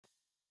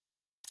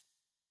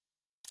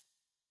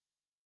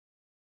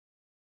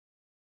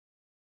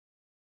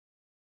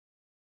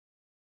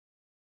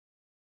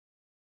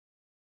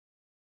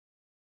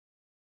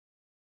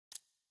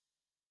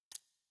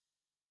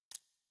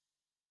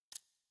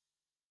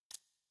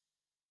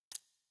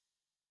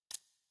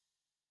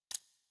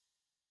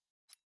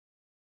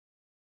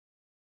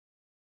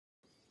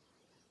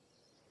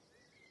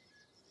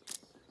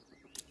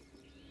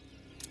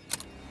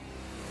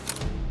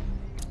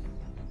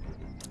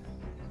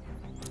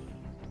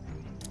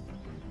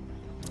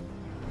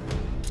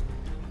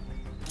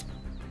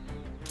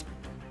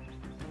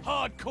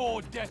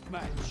Hardcore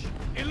deathmatch.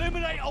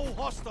 Eliminate all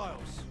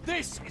hostiles.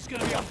 This is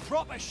going to be a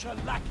proper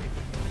shellacking.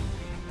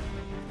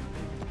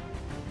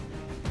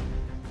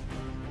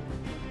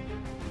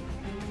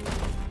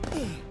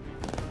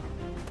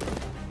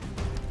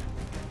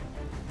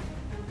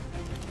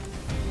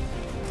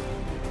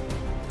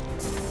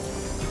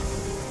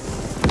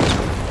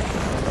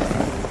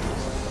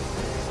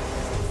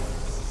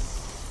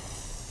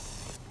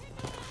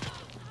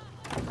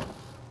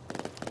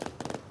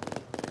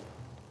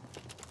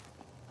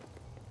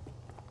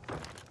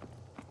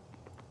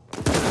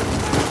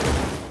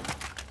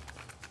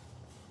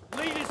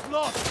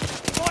 Lost!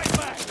 Fight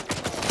back!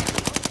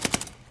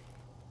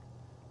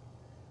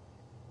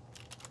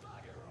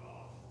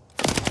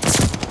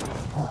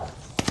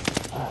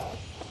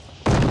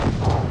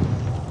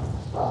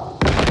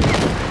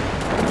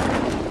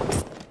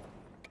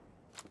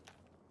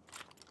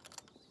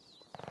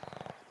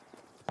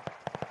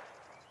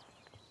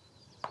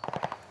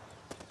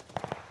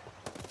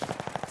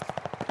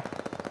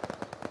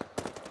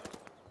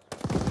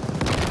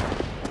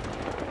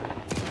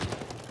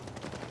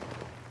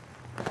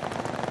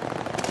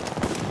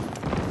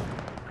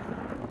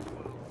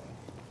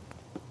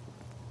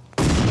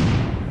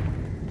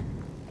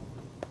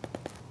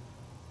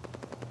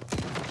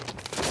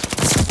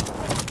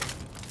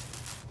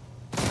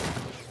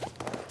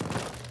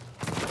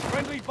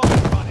 Friendly bomb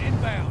run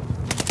inbound.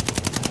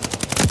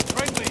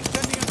 Friendly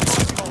sending a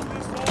strike call.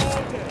 This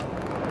all dead.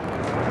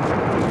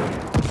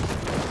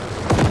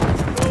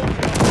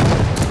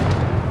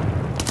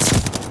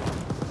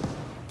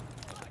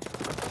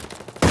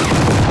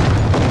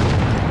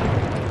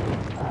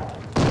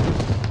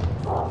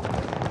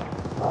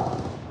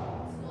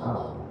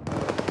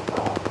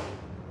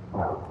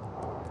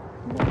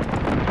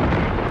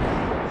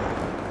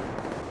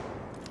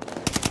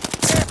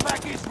 Care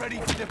package ready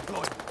for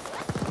deployment.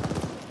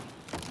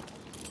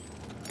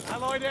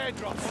 Allied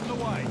airdrop on the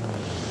way.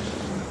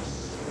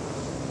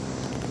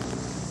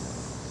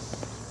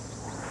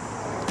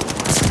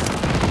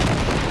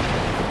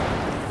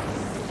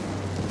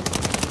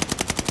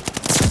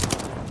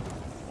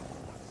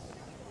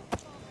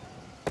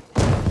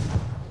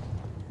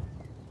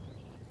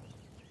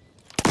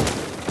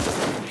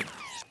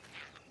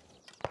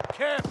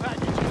 Care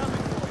package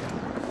coming for you.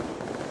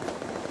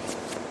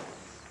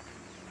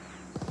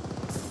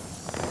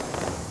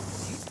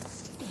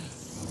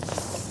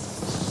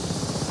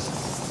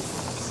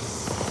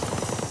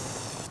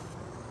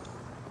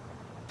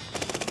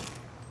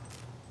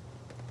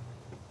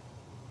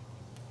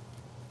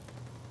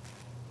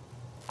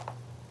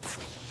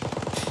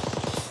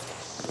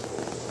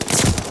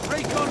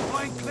 Recon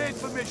plane cleared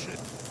for mission.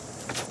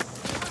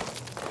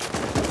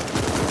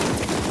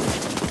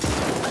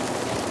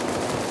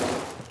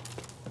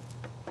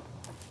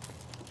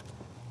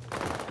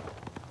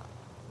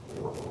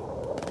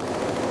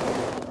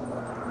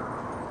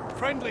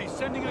 Friendly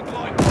sending a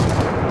glide.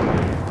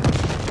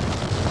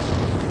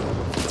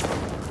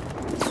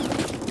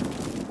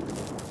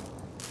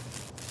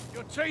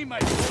 Your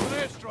teammates with an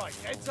airstrike.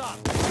 Heads up.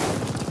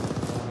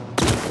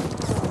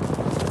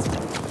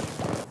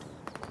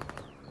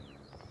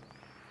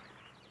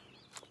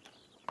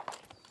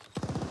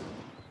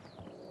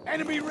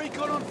 Enemy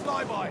recon on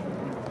flyby.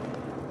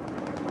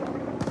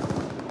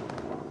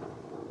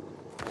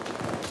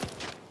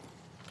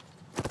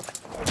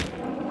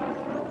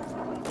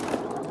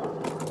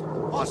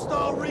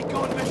 Hostile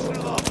recon mission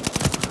aloft.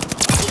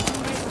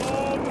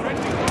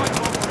 Friendly light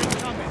bomber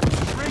incoming.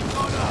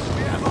 Recon up.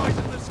 We have eyes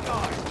in the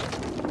sky.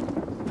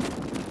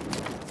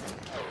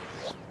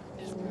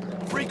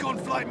 Recon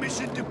flight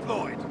mission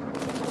deployed.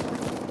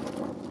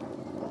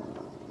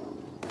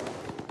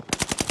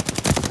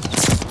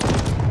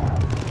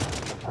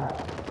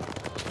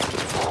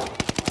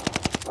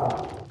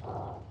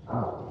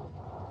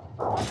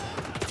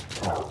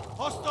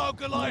 Hostile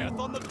Goliath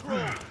on the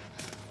crawl.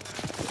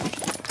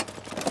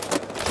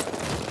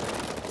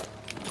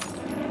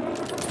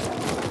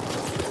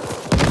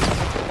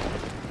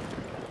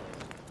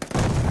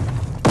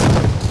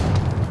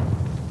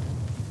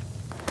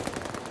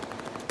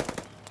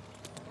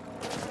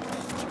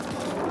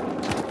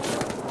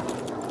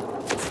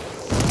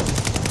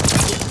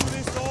 Do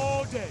this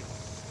all day.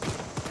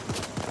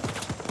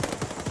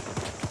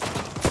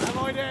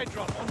 Allied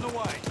airdrop on the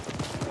way.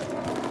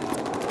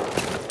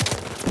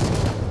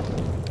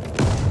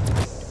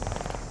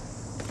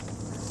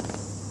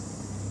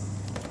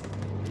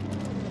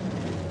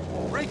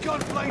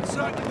 Recon plane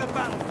circling the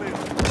battlefield.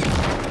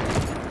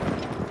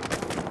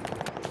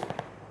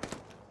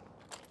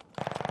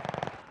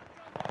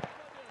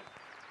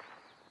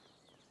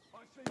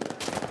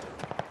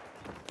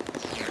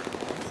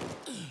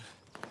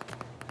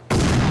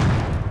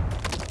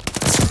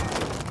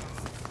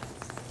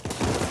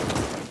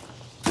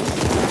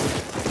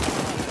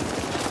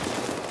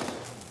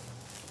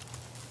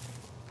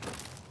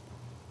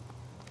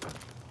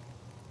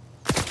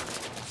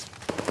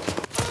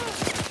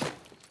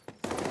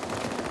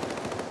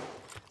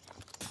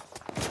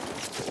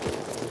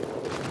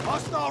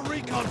 Hostile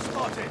recon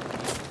spotted.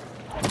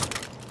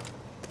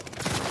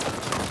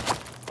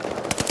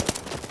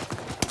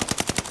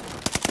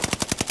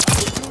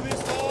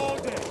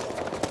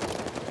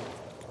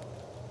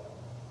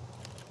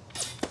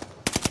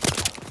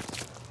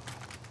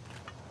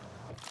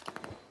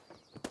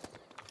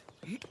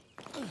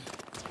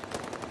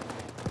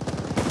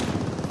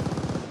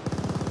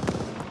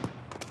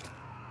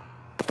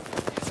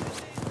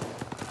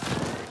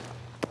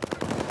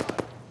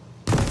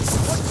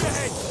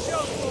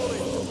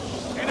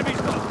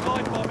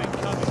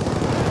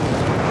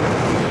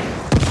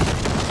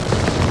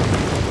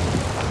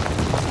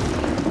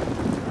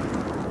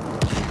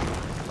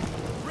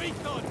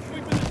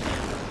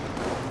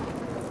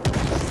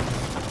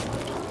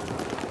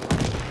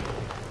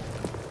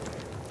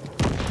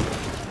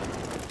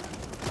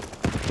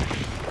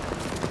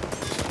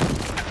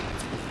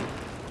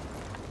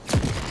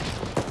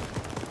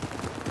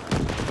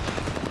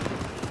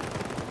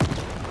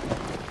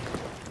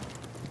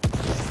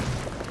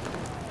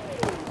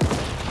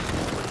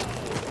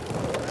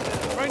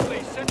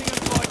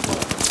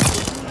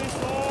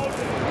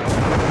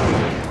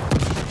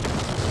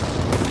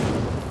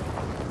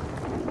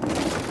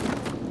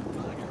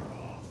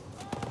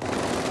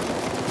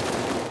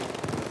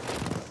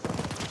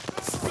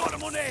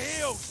 them on their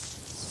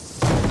heels!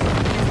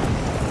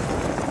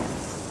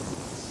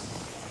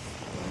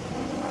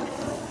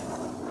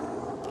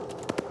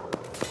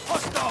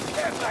 Hostile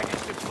care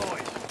package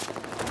deployed!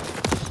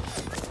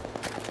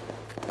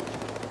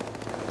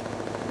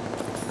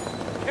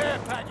 Care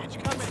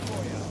package coming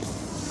for you!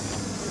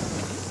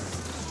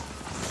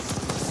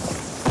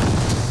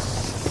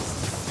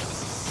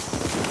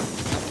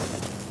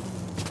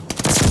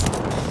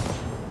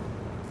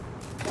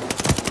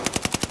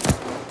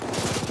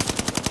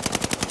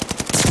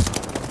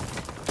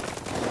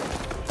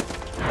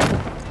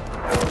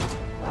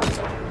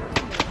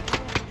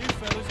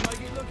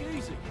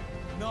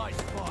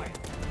 Nice fight.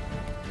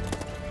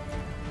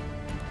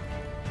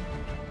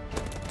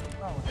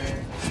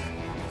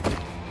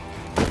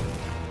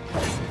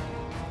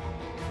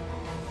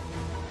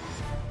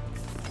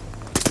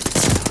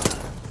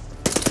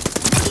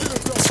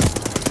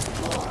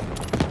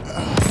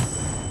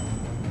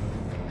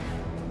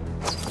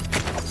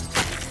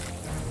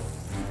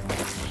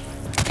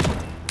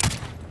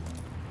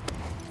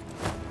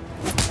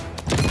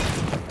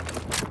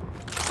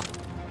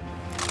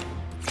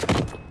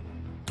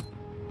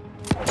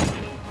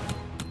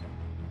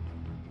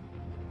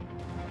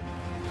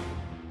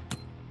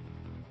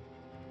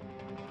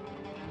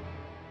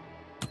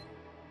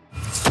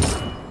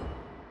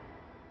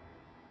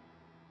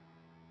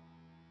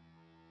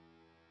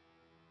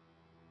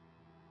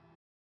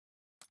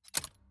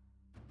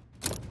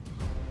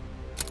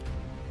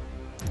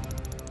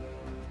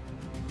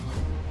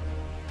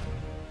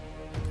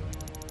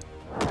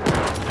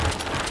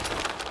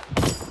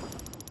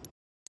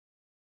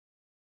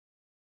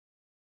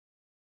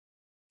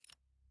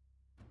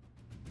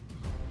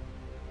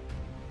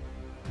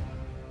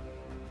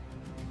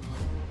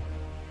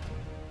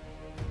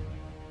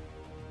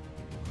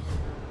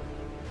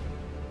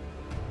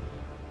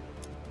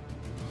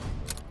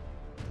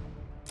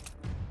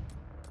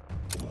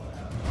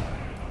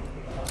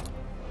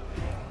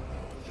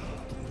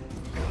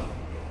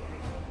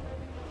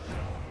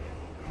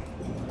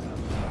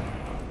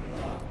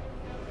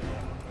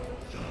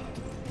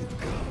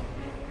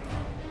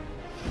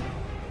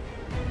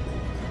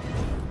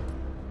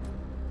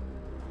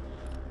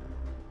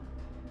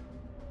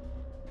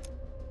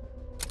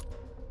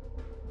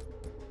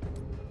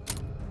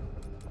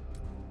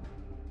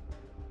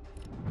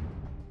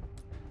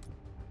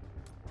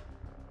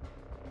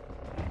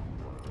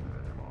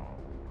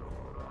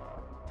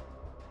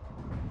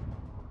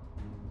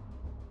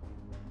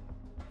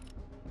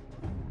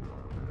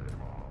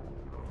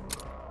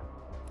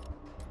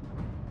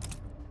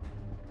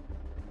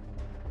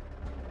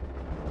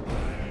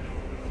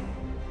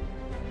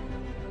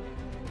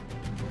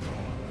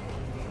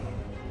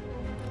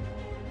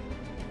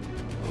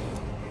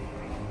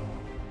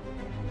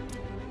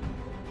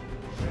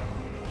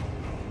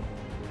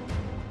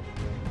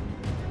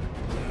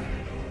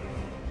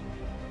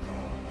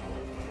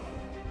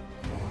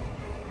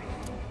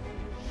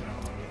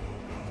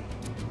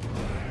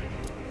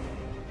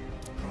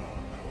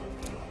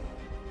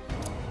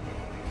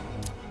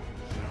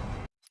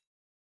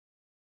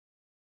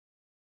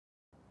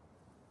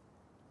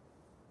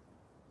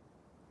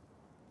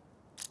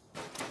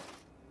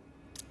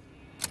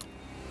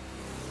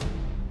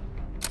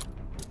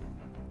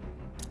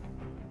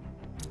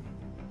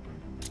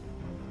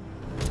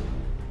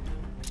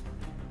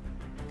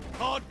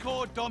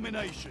 Hardcore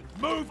domination.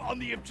 Move on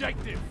the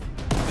objective.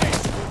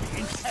 This will be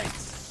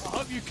intense. I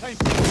hope you came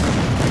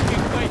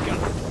King Baker.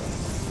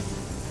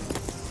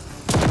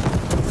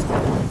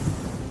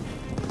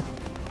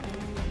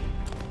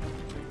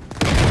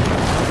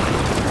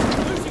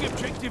 Losing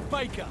objective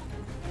Baker.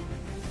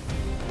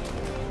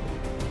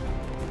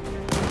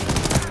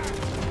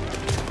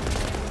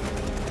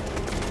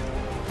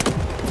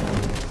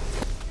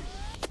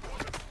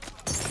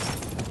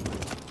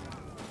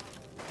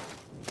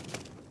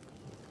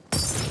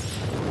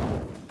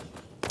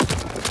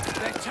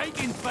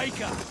 Taking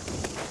Baker.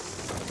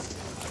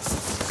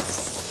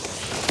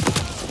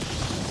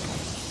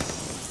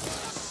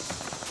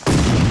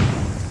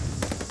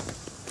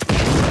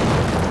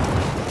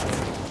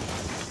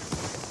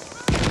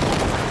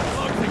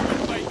 Closing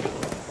with Baker.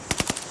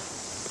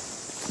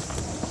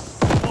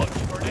 Watch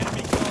for an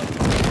enemy guard.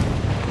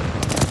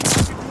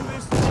 You can do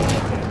this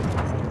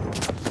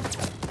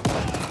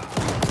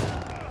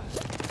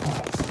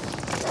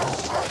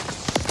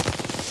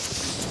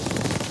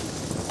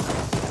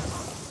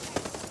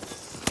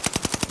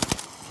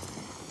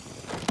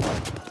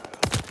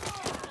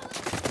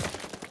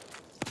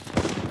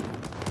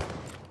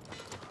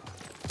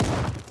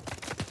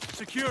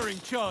Securing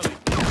Charlie.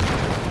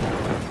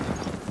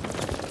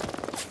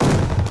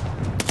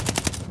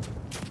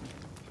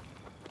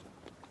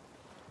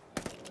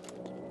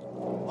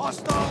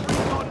 Hostile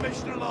recon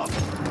mission aloft.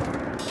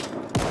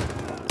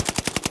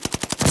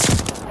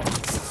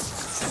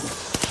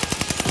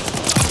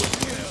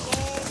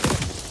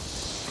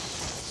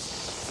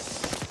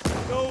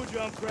 Told you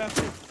I'm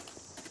crafty.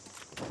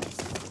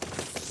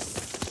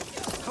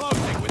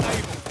 Closing with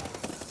Able.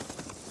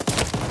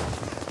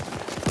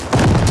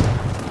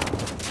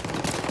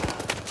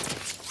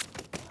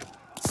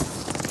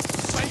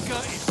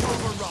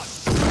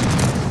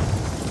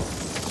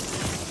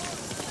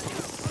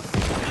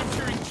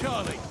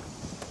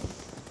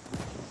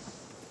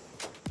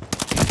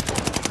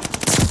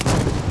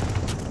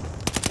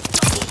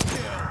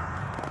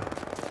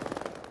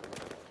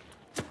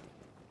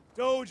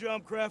 Told you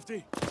I'm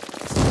crafty.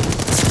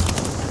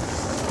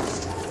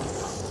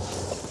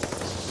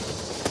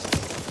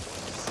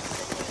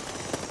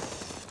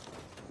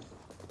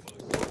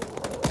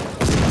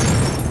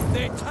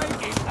 They're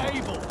taking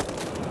Able.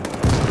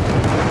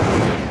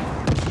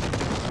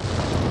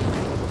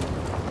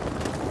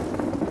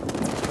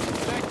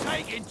 They're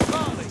taking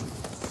Charlie.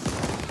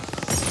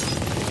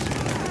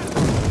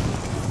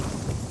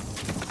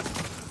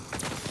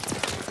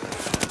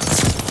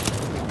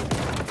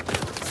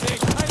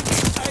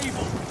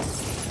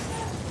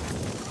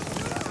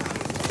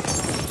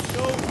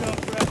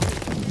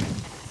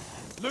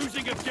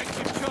 Losing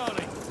objective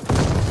Charlie.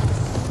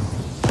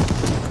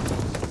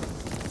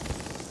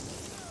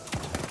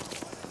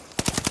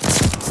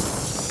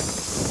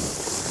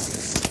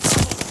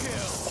 Double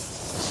kill.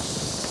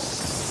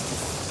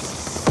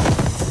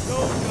 Go,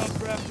 Jump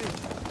Crafty.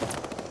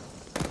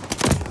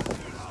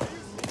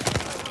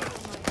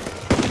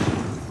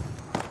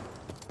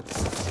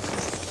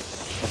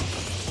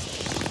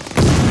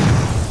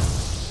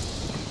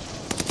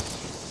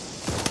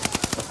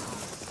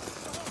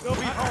 They'll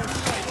be home.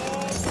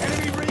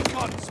 Enemy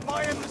recon,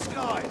 spy in the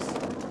skies.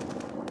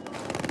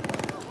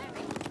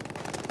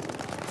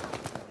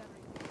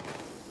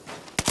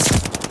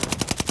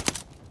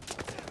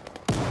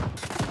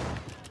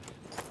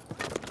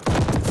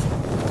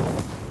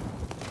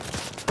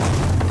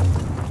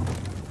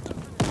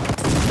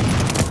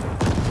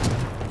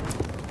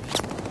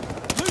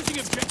 Losing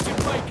objective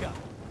Baker.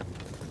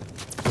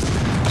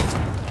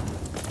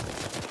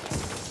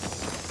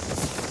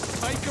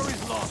 Baker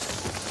is lost.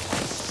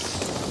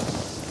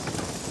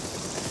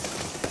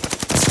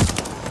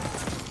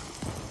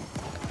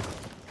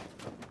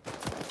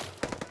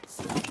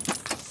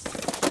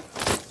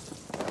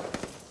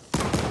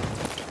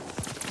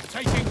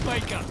 Taking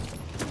Baker.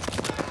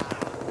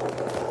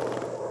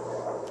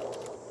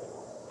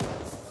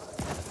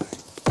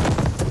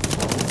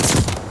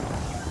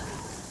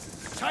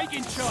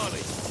 Taking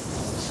Charlie.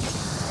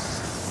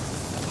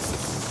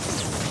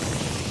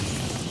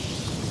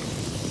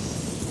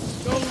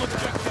 Goal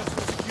objectives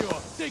secure.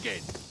 Dig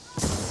in.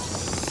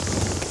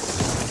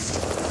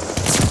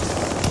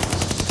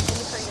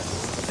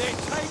 They're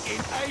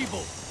taking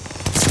Able.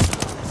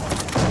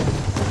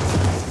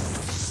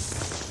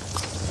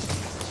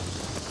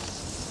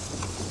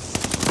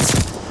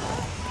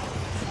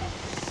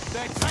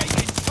 They're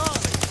taking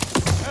Charlie.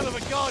 Hell of a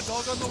guard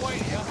dog on the way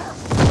here.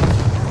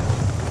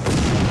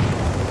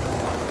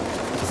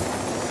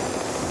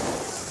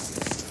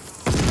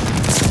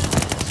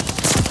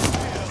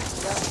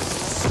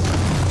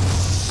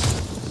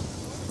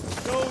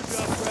 Go,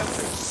 Jump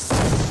Crafty.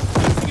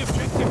 Losing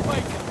objective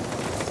Baker.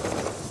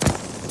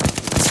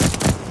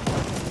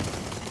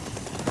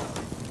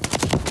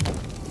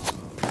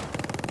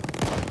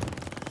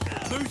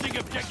 Losing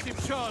objective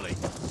Charlie.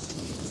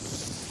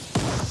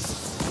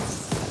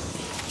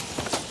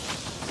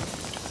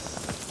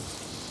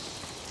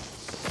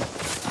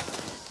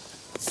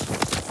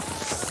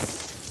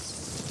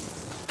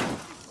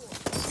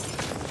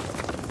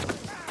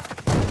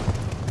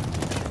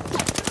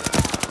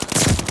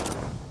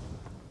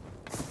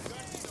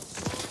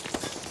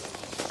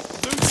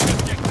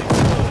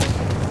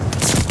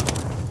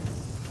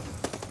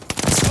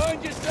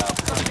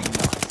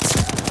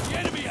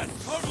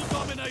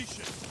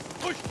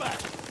 Push back!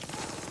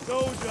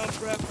 Go, Jump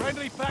Crafty.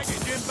 Friendly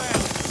package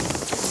inbound.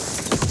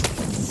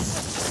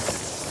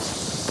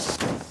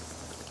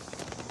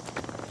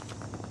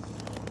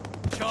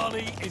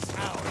 Charlie is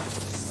ours.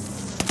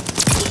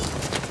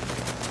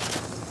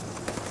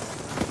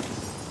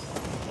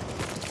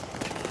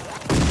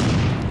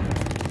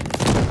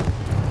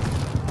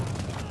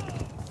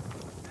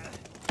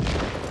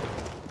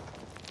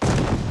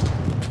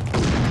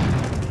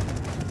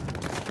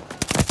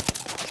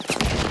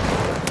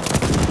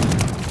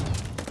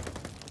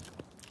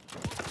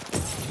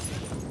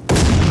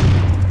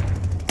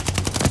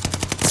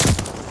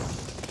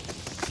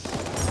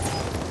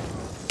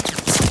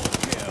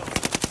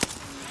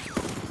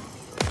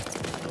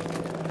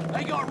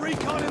 They got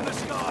recon in the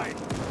sky!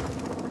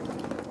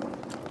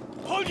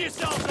 Hold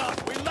yourselves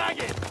up! We're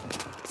lagging!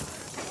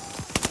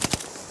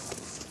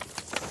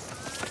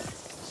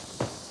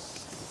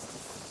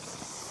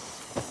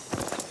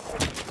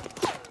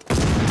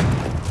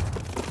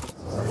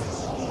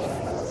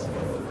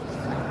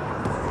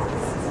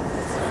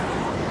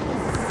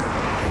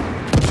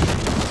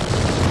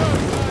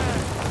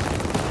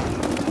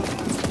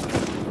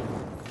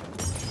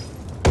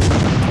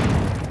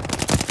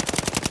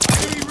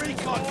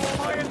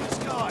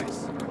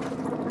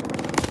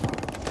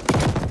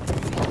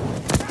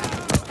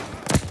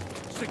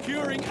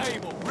 Securing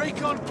Able.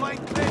 Recon plane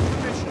clear for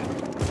mission.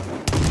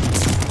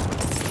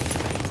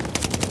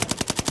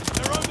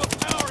 They're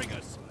overpowering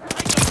us.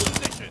 Take those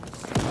positions.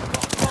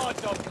 Got a guard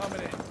dog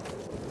coming in.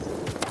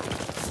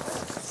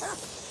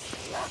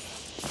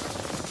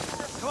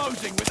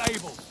 Closing with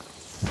Able.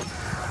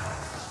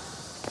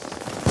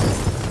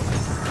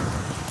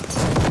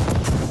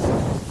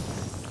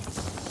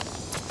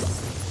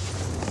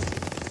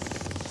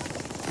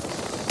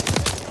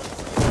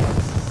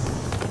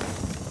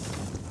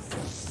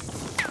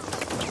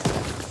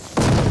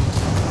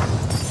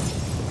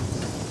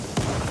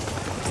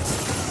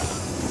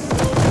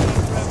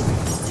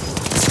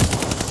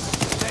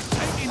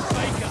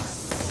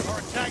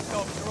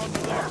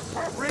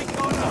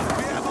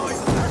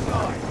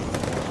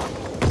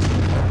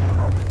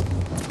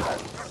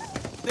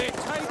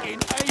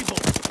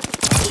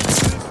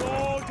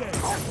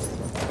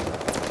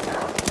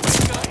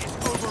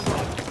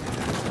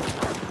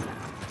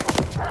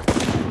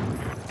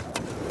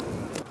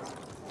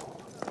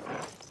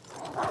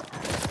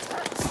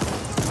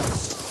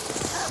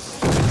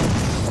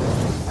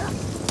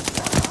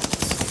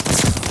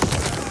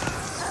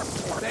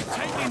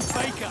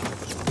 Baker.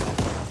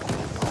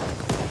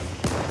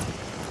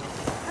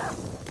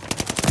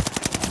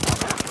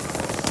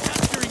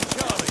 Capturing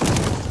Charlie.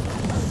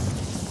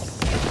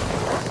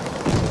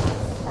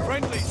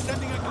 Friendly,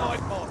 sending a glide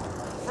pod.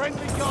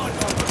 Friendly guard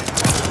pod.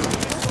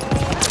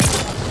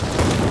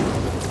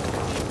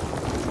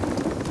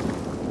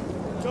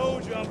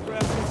 Told you I'm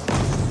pressing.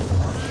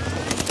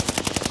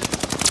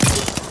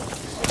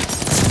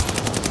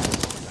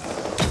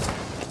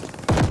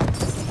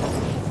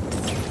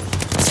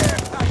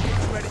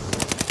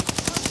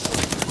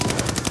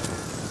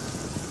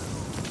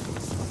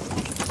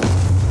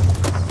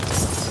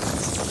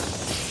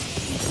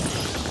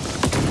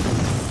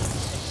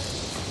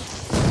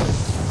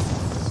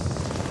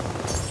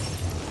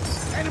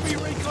 Enemy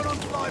recon on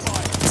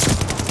flyby.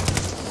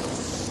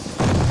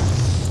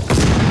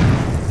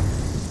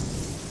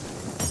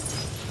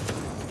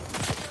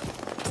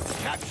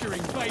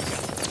 Capturing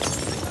Baker.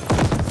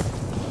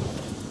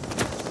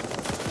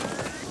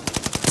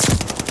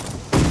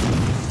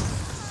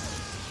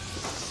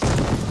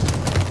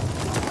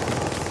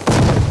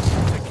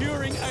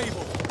 Securing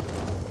Able.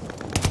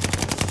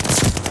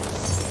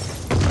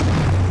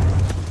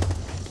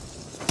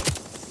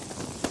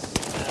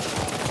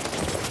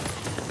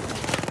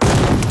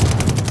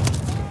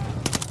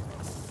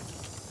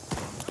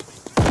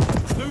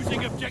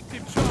 Losing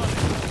objective Charlie.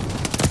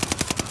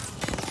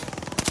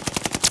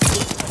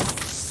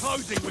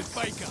 Closing with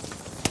Baker.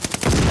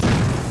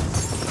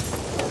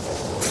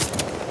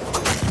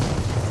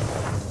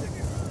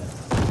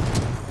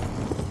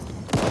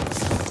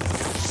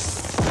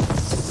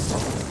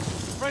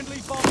 Friendly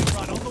bombing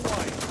run on the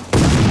way.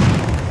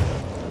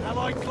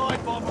 Allied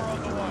glide bomber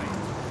on the way.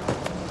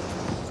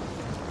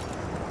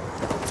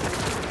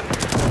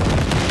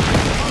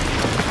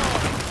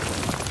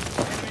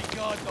 Enemy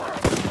guard dog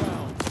on the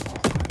ground.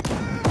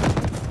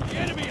 The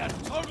enemy has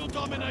total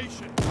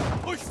domination.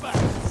 Push back.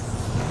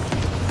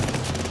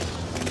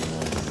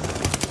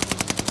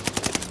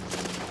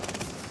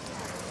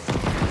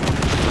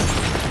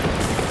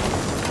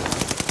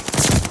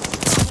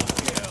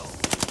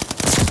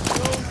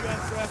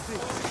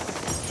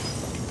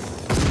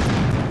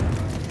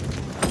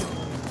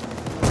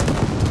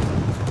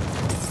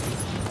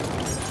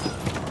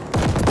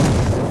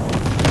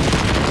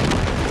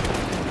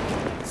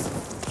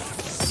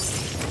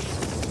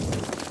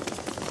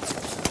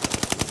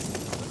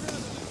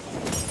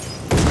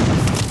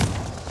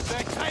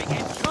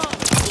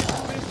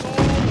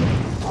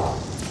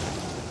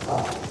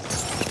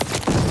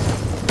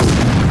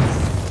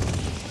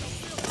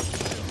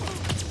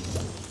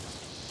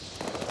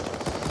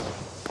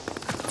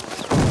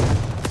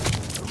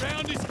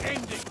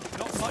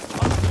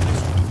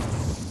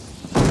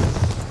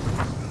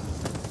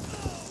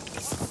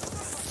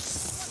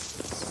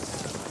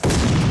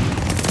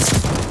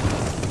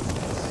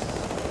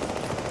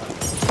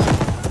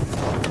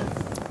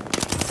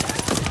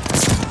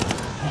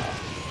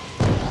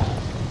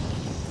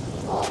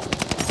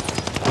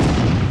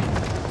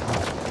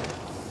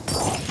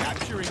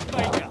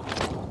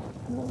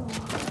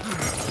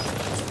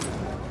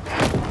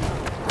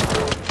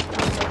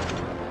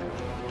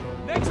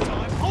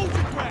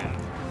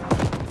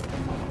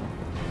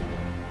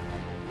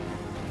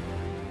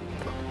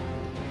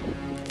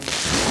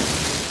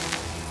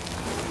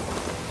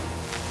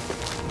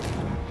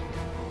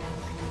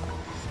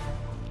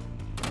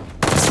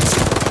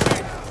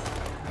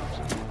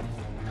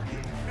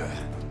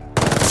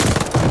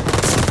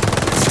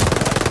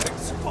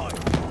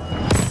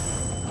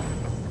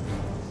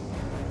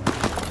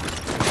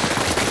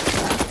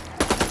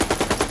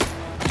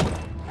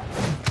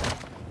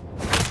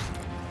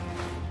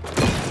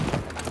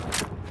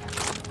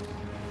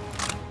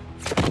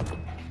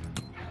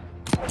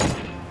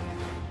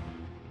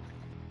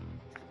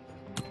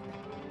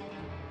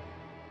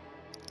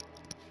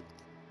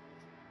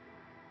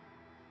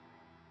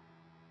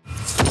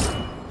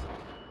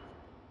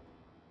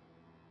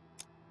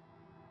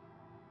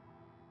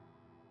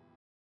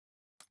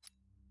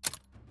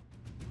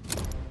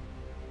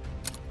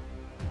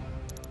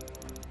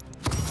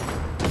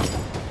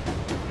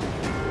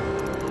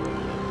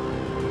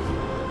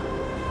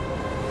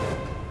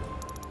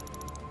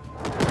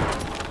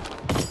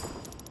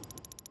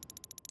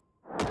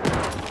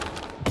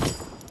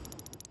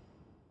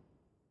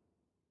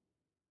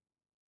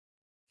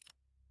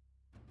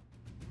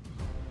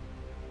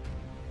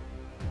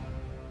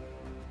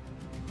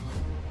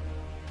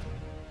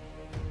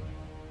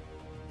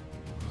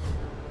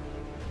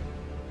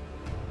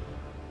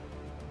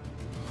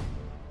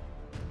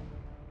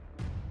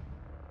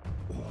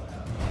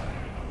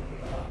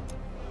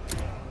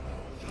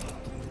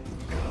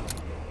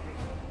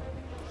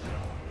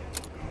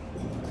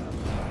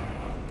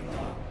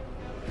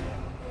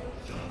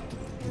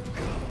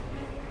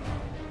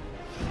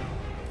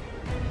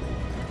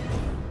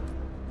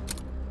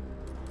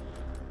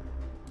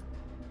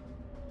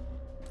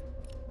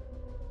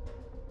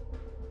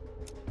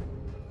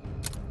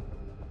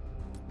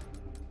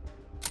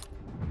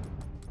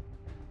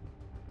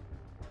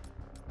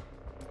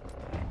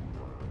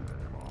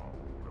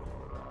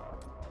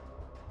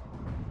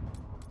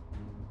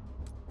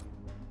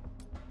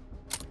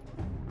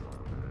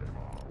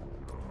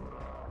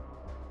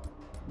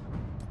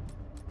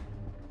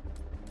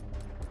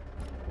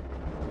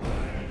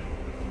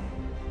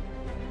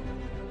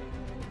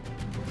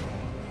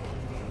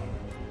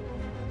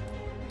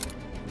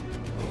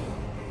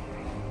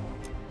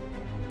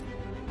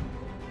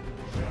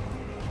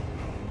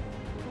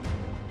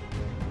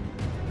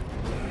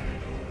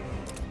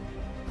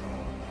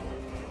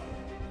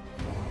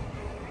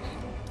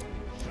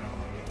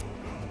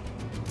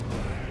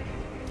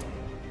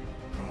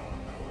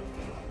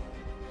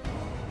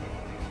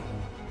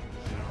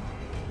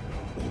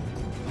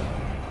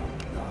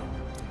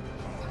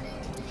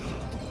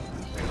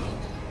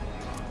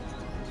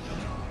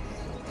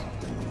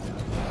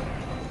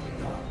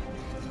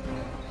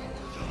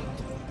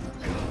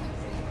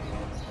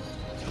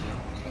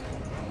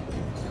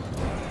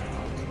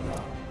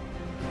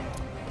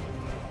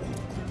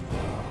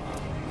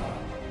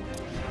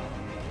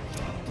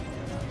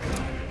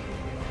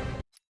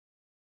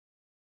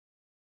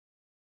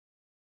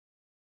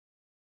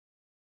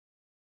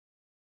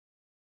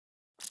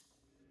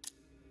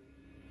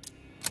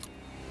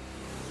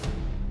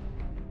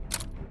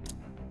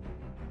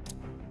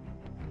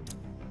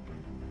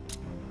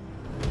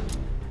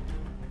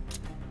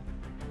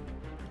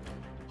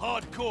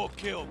 Hardcore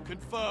kill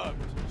confirmed.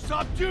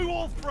 Subdue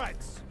all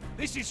threats.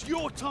 This is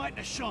your time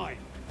to shine.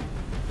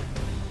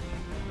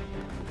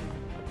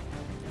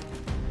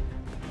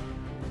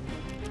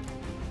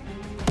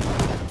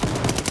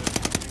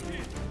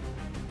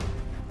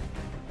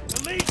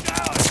 The lead's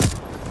ours.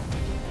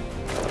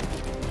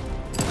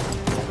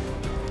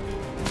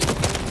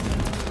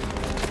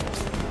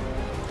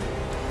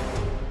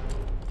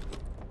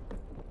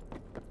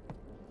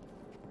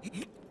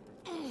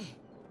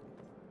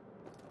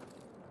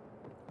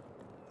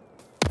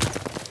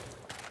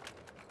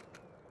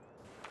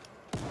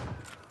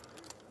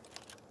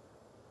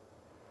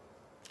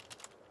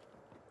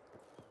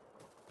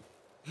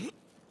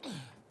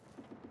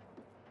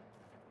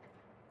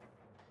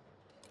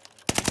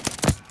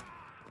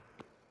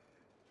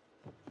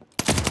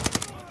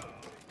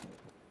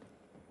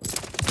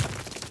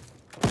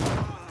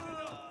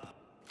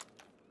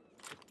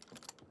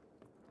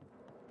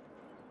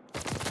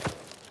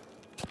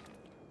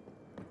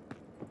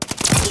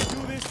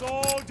 Do this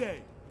all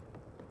day.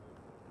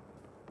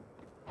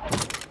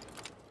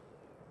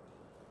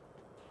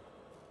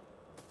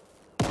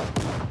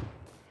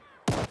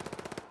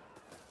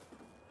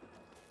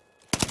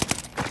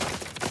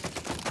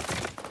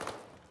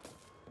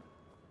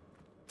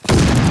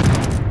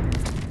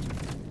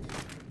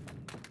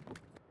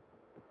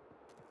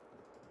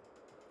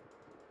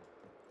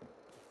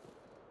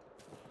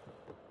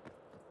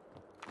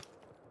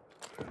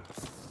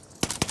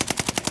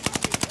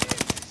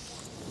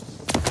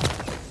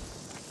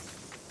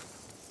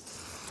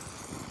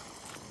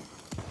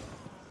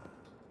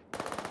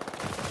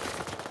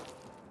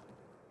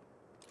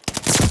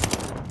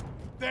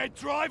 They're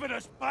driving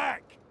us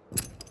back!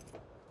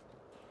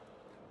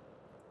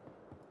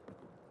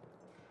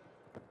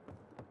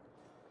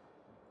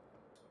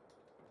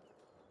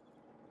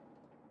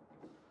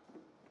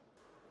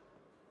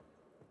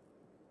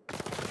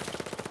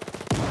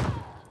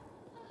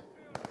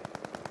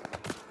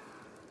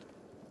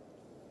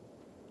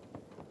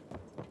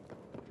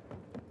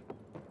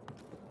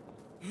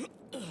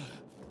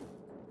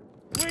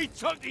 We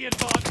took the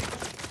advantage!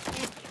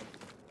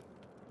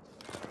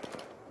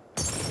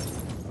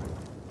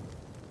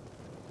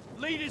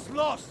 Lead is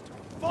lost!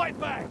 Fight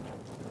back!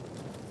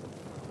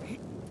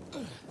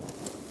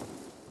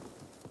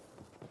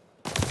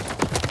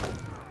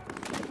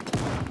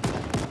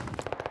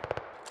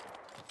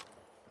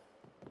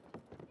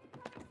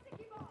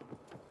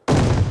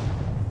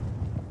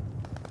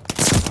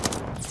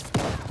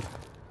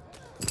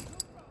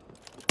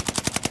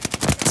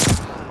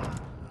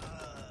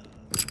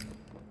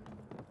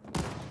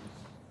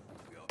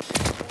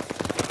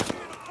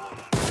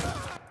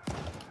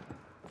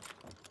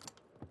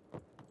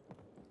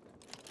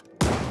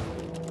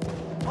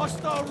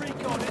 Hostile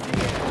recon in the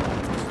air.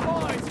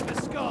 Spies in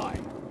the sky.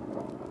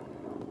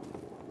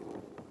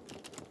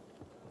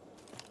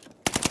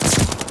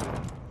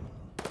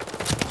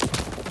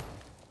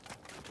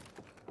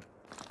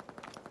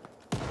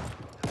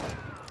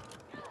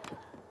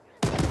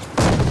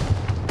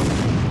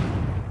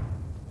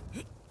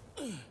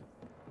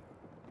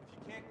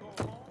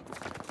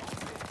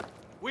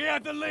 We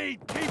have the lead.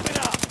 Keep it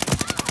up.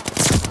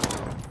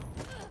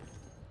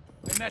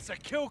 And that's a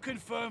kill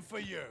confirmed for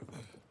you.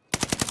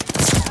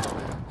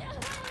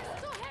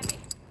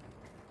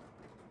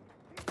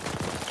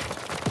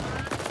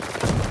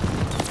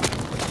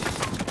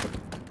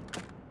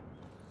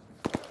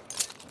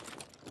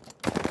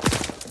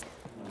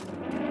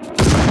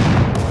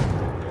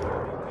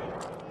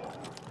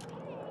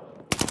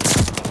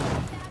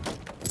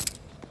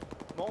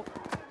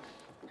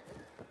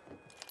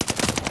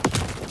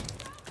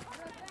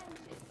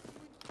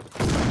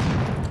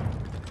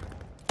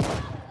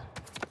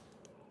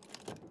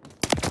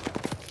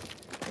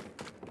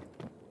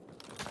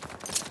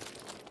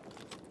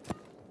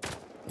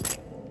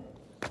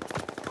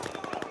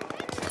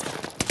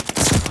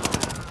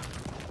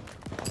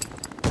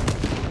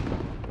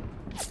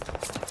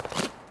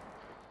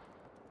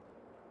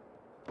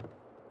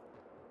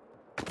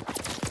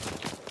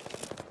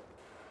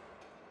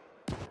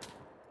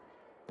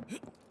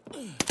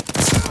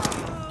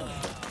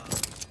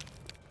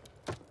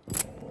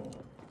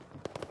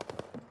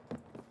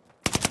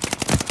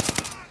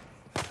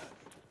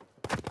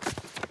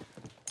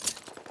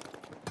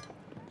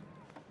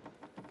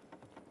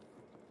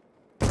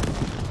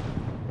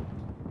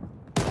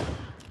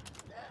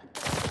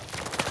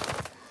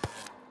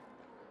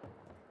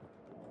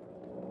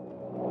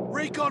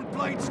 Recon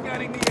plane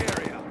scanning the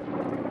area.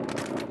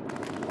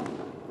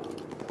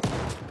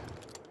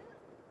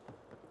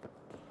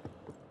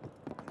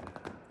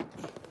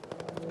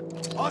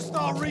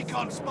 Hostile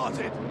recon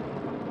spotted.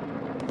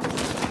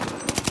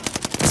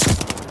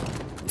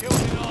 Kill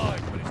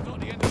denied, but it's not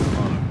the end of the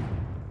road.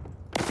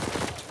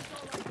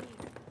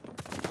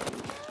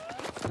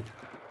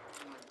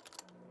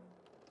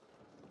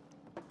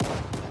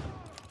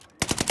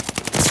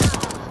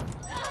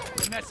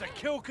 And that's a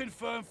kill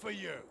confirmed for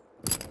you.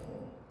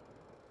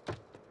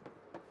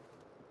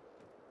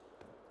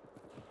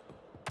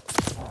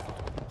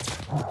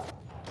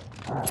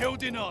 Kill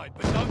denied,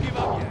 but don't give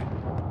up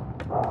yet.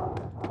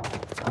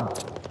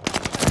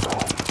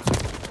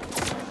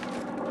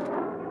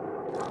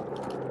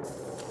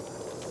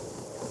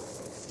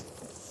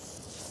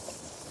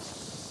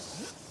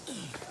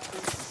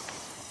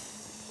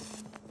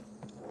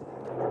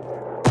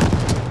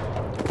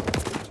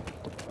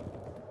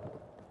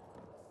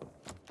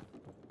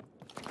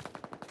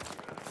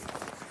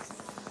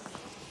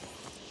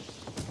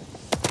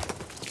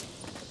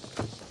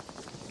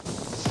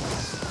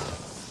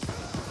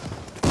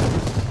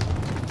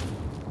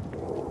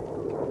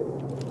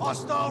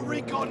 Hostile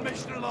recon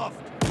mission aloft.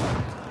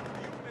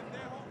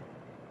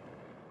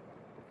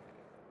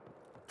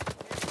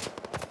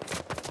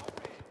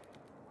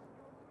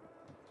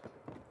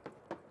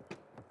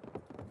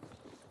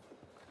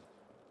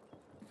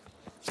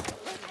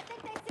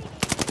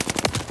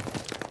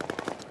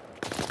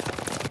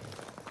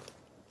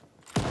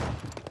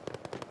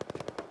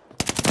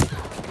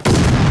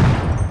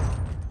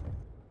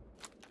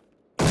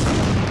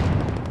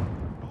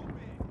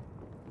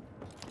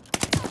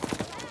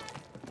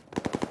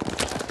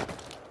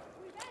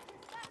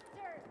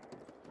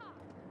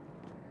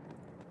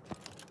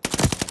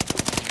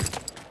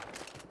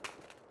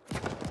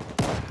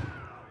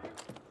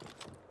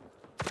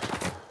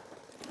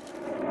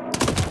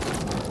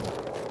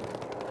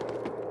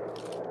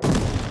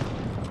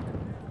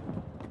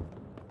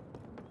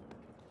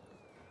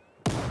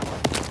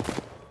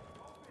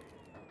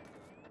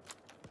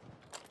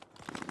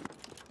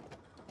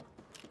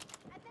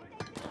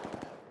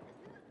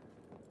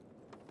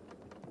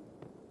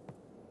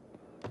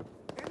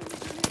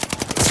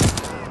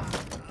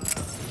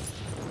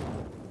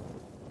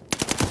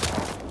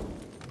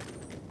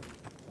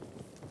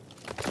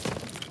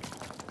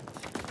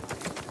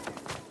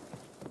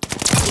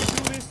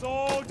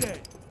 All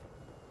day.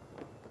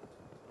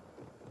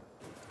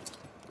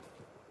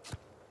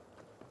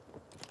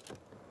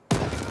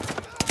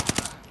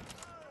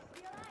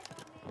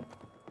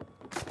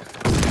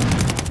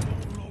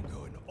 No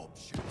longer an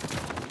option.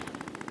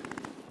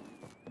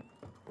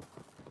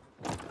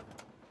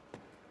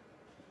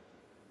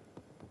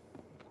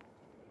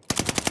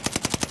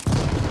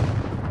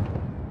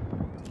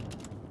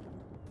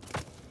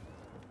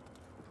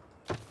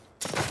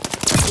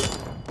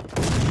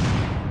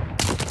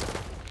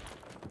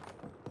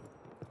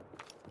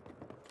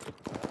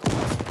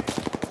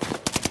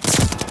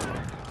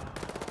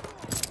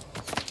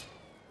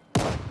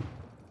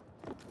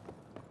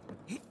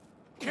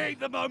 Keep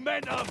the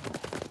momentum!